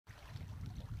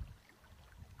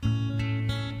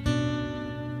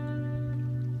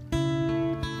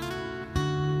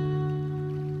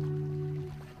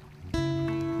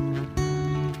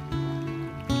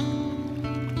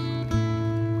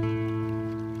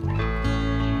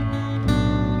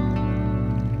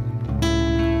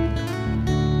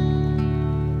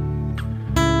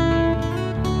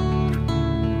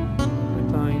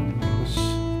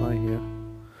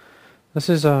This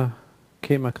is a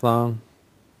Cape McLaren,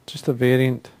 just a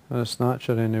variant of a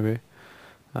Snatcher anyway.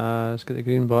 It's got the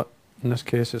green butt, in this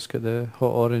case it's got the hot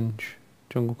orange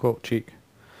jungle cork cheek.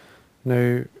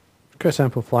 Now, quite a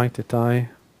simple flag to tie,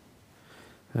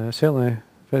 certainly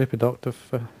very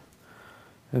productive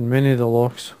in many of the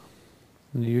locks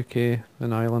in the UK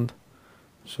and Ireland,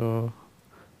 so,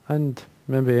 and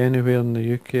maybe anywhere in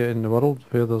the UK, in the world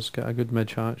where there's got a good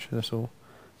midge-hatch. This will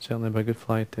certainly be a good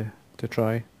flag to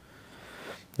try.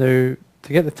 Now, to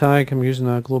get the tag I'm using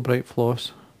a Glo-Brite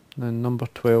Floss, and then number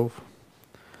 12.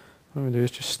 What we do is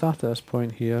just start at this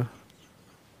point here,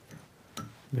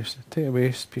 just take the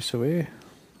waste piece away,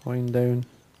 wind down,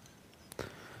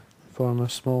 form a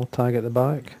small tag at the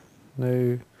back.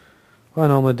 Now, what I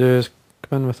normally do is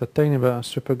come in with a tiny bit of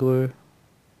super glue,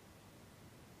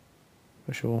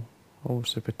 which will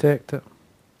obviously protect it,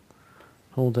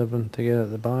 hold everything together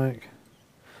at the back,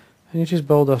 and you just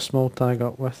build a small tag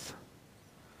up with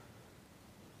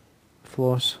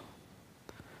floss.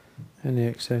 Any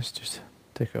excess just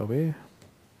take it away.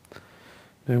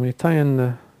 Now when you tie in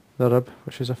the rib,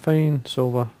 which is a fine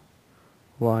silver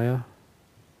wire,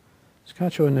 just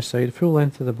catch it on the side, full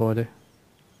length of the body,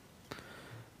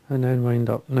 and then wind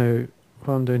up. Now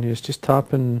what I'm doing here is just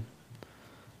tapping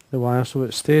the wire so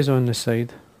it stays on the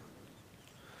side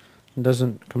and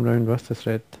doesn't come round with the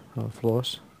thread or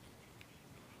floss.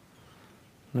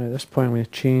 Now at this point we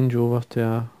change over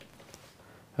to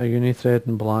a uni thread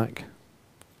in black,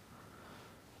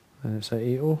 and it's a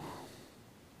 8/0.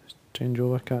 Just change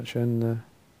over, catch in the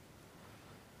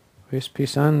waste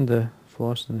piece and the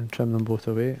floss, and then trim them both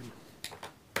away.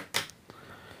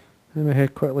 Then we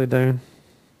head quickly down.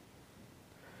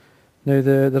 Now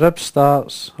the rib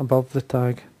starts above the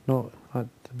tag, not at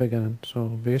the beginning, so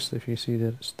obviously if you see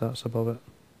there it starts above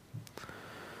it.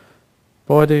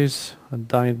 Body's a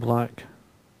dyed black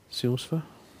seals fur.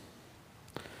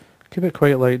 Keep it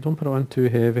quite light, don't put it on too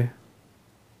heavy.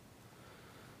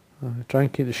 Try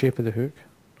and keep the shape of the hook,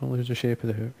 don't lose the shape of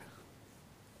the hook.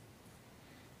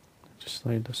 Just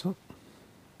slide this up.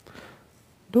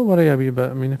 Don't worry a wee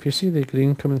bit, I mean if you see the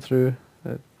green coming through,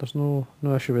 there's no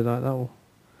issue with that, that will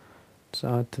just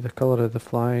add to the colour of the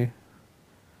fly.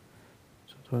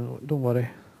 So don't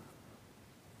worry.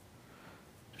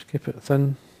 Just keep it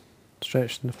thin,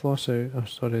 stretching the floss out,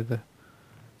 the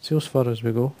seals fur as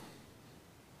we go.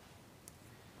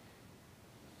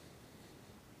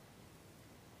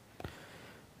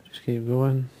 Just keep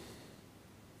going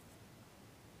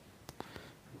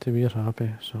until we're happy.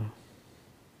 So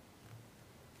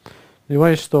you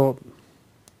want to stop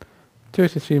 2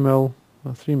 to 3 mil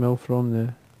or 3 mil from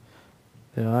the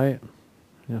eye.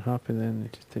 You're happy, then you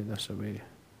just take this away,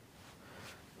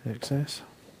 the excess.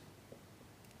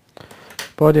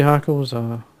 Body hackles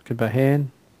could be a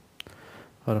hen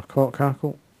or a cock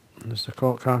hackle. There's the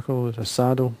cock hackle, there's a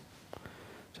saddle.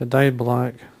 It's a dyed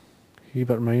black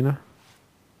Hubert Minor.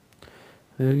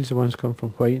 These are the ones come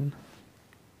from whiting.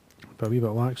 Put a wee bit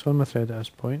of wax on my thread at this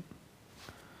point.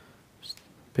 Just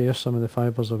pare some of the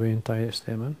fibres away and tie it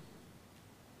stem in.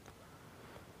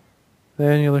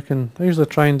 Then you're looking, I usually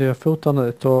try and do a full turn at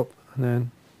the top, and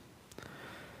then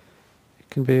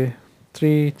it can be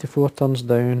 3 to 4 turns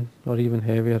down or even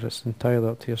heavier, it's entirely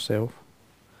up to yourself.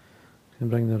 You can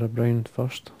bring the rib round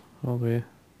first, all the way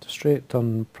to straight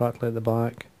turn practically at the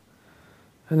back,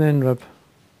 and then rib.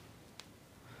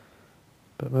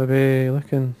 But maybe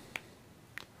looking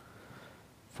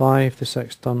 5 to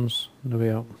 6 turns on the way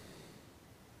up.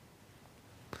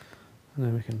 And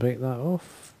then we can break that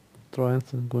off, draw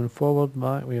anything going forward,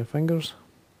 back with your fingers.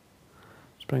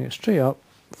 Just bring it straight up,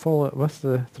 follow it with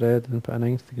the thread and put a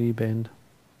 90 degree bend.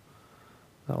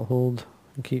 That'll hold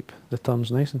and keep the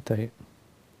turns nice and tight.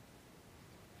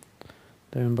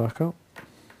 Down, back up,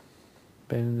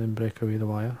 bend and break away the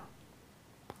wire.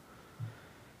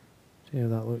 See how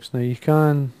that looks. Now you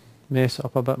can mess it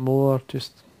up a bit more,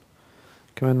 just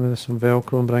come in with some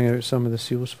velcro and bring out some of the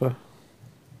seals fur.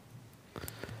 You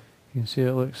can see how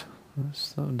it looks,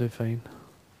 that'll do fine.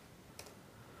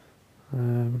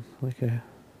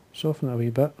 Soften it a wee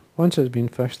bit. Once it's been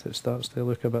fished it starts to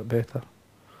look a bit better.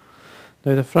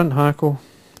 Now the front hackle,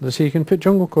 so you can put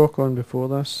jungle cork on before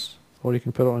this, or you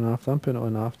can put it on after. I'm putting it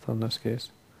on after in this case.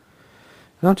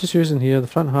 And I'm just using here the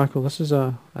front hackle. This is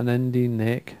an indie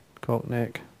neck, cock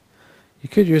neck. You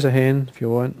could use a hen if you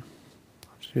want.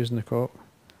 I'm just using the cock.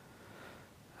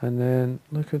 And then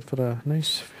looking for a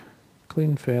nice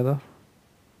clean feather.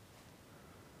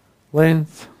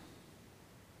 Length,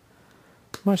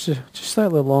 just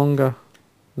slightly longer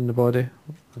than the body.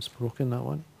 That's broken, that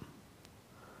one.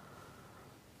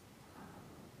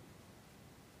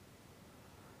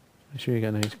 Make sure you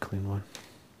get a nice clean one.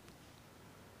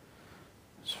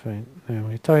 It's fine. Now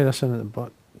when you tie this in at the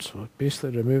butt, so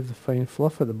basically remove the fine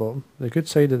fluff at the bottom, the good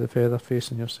side of the feather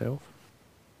facing yourself.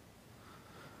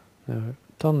 Now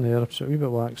turn there, put a wee bit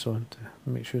of wax on to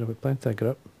make sure I've got plenty of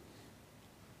grip.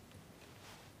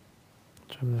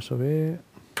 Trim this away.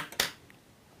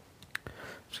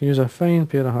 So use a fine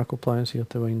pair of hackle pliers here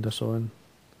to wind this on.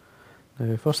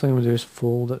 Now first thing we do is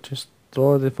fold it, just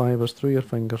draw the fibres through your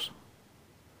fingers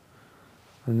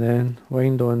and then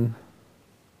wind on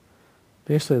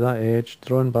basically that edge,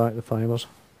 drawing back the fibres.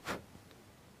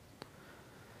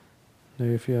 Now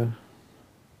if you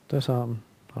does happen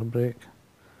or break,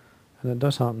 and it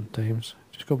does happen at times,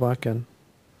 just go back in.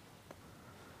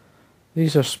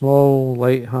 These are small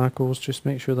light hackles, just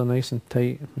make sure they're nice and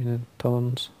tight when it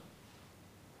turns,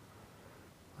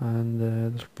 and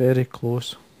they're very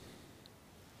close.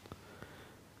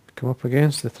 Come up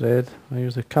against the thread, I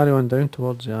usually carry on down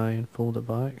towards the eye and fold it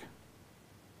back.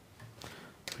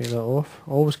 Take that off,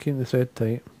 always keep the thread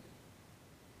tight.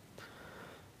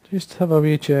 Just have a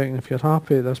wee check, and if you're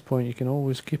happy at this point you can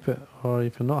always keep it, or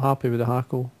if you're not happy with the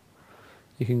hackle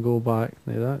you can go back.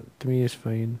 Now that to me is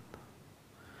fine.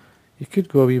 You could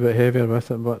go a wee bit heavier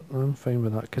with it, but I'm fine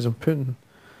with that because I'm putting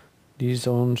these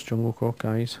orange jungle cock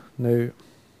eyes. Now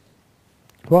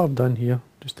what I've done here,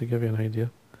 just to give you an idea,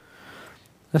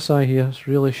 this eye here is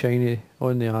really shiny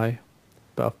on the eye,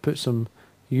 but I've put some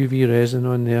UV resin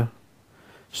on there.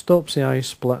 Stops the eye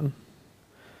splitting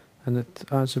and it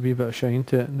adds a wee bit of shine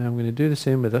to it. Now I'm going to do the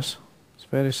same with this. It's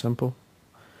very simple.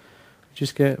 We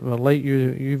just get our light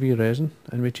UV resin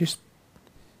and we just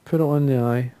put it on the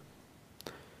eye.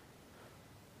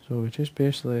 So we just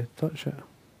basically touch it,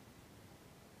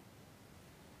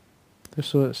 just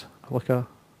so it's like a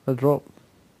drop,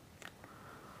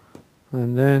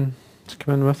 and then let's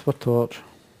come in with our torch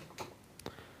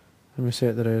and we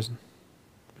set the resin.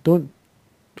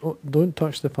 Don't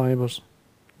touch the fibres,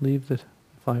 leave the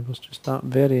fibres, just that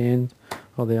very end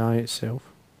of the eye itself,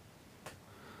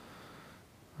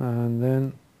 and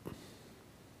then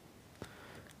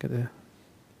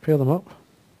pair them up.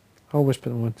 Always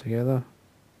put them on together.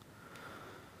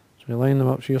 So we line them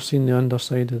up, so you're seeing the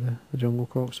underside of the jungle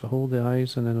cock, so hold the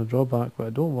eyes and then I'll draw back what I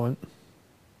don't want.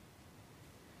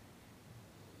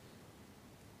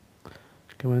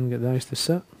 Come in, get the eyes to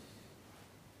sit.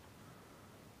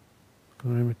 Go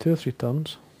around with 2 or 3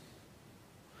 turns.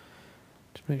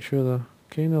 Just make sure they're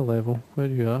kind of level where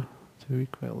you are, to a wee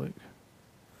quick look.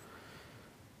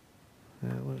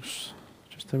 Yeah, it looks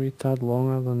just a wee tad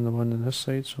longer than the one on this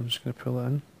side, so I'm just going to pull it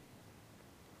in.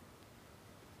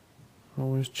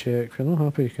 Always check. If you're not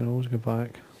happy you can always go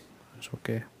back. It's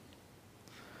okay.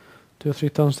 2 or 3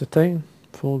 turns to tighten.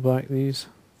 Fold back these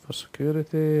for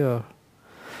security, or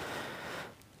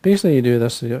basically you do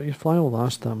this, your fly will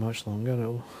last that much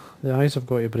longer. The eyes have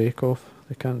got to break off,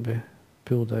 they can't be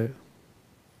pulled out.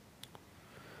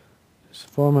 Just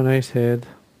form a nice head.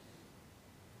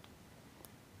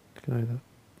 You can either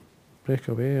break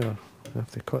away or you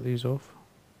have to cut these off.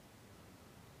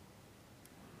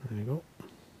 There you go.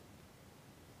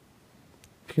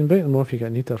 You can break them off if you get a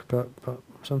neater cut, but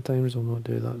sometimes they'll not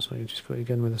do that, so you just got to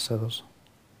get in with the scissors.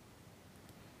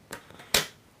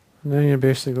 And then you're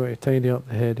basically going to tidy up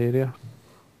the head area.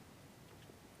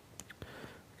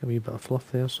 A wee bit of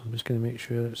fluff there, so I'm just going to make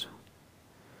sure it's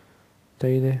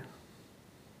tidy.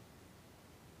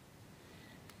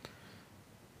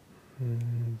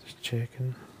 Just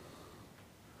checking.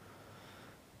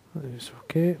 It's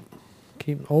okay.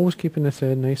 Always keeping the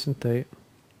thread nice and tight.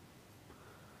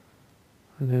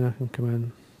 And then I can come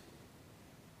in.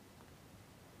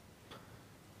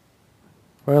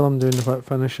 While I'm doing the whip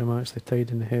finish, I'm actually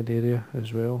tidying the head area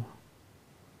as well.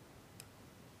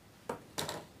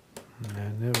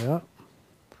 And there we are.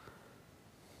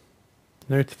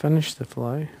 Now to finish the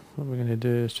fly, what we're going to do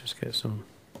is just get some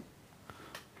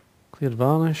clear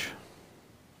varnish.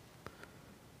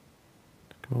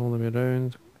 Come all the way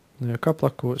around. Now a couple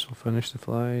of coats will finish the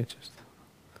fly, just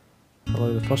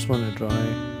allow the first one to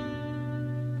dry.